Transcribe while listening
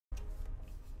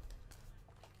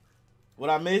What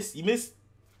I missed? You missed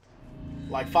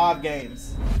like 5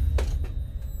 games.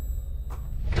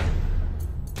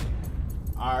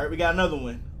 Alright, we got another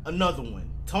one. Another one.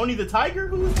 Tony the Tiger?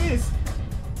 Who is this?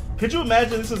 Could you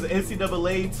imagine this was an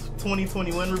NCAA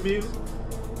 2021 review?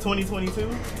 2022?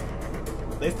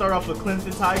 They start off with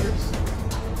Clemson Tigers.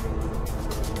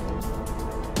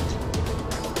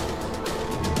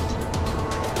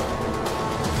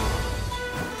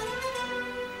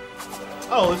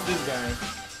 Oh, it's this guy.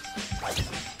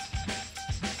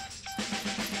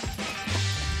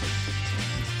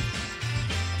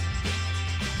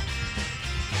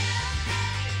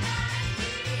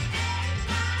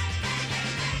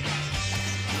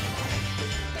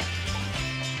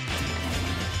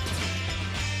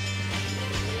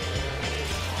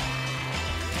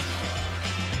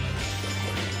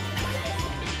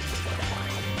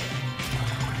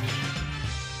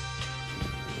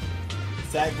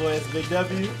 Sackboy A Big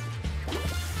W.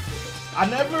 I've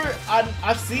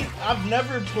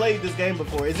never played this game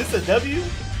before. Is this a W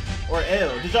or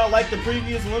L? Did y'all like the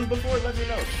previous ones before? Let me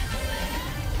know.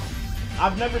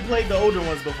 I've never played the older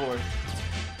ones before.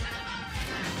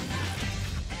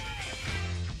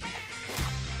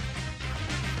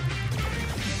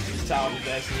 It's childish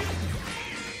actually.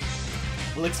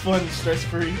 Looks fun, stress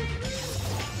free.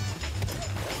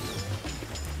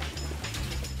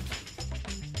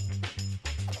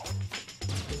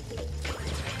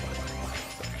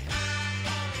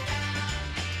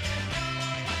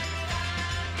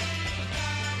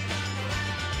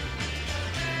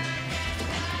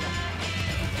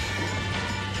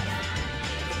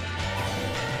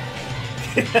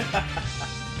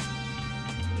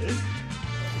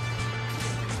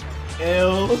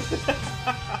 L.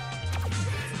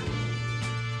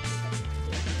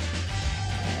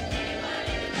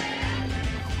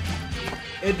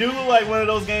 It do look like one of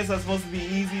those games that's supposed to be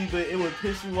easy, but it would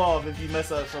piss you off if you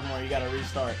mess up somewhere. You gotta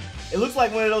restart. It looks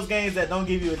like one of those games that don't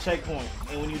give you a checkpoint,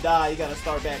 and when you die, you gotta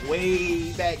start back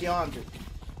way back yonder.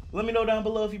 Let me know down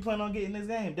below if you plan on getting this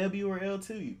game, W or L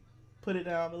to you. Put it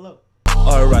down below.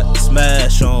 Alright,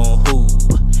 smash on who?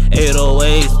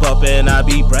 808s bumpin', I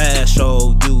be brash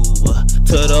on you.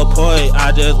 To the point,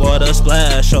 I just wanna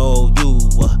splash on you.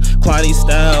 Quality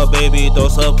style, baby, throw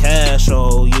some cash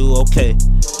on you, okay.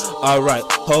 Alright,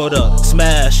 hold up,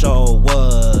 smash on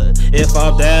what? If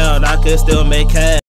I'm down, I can still make cash.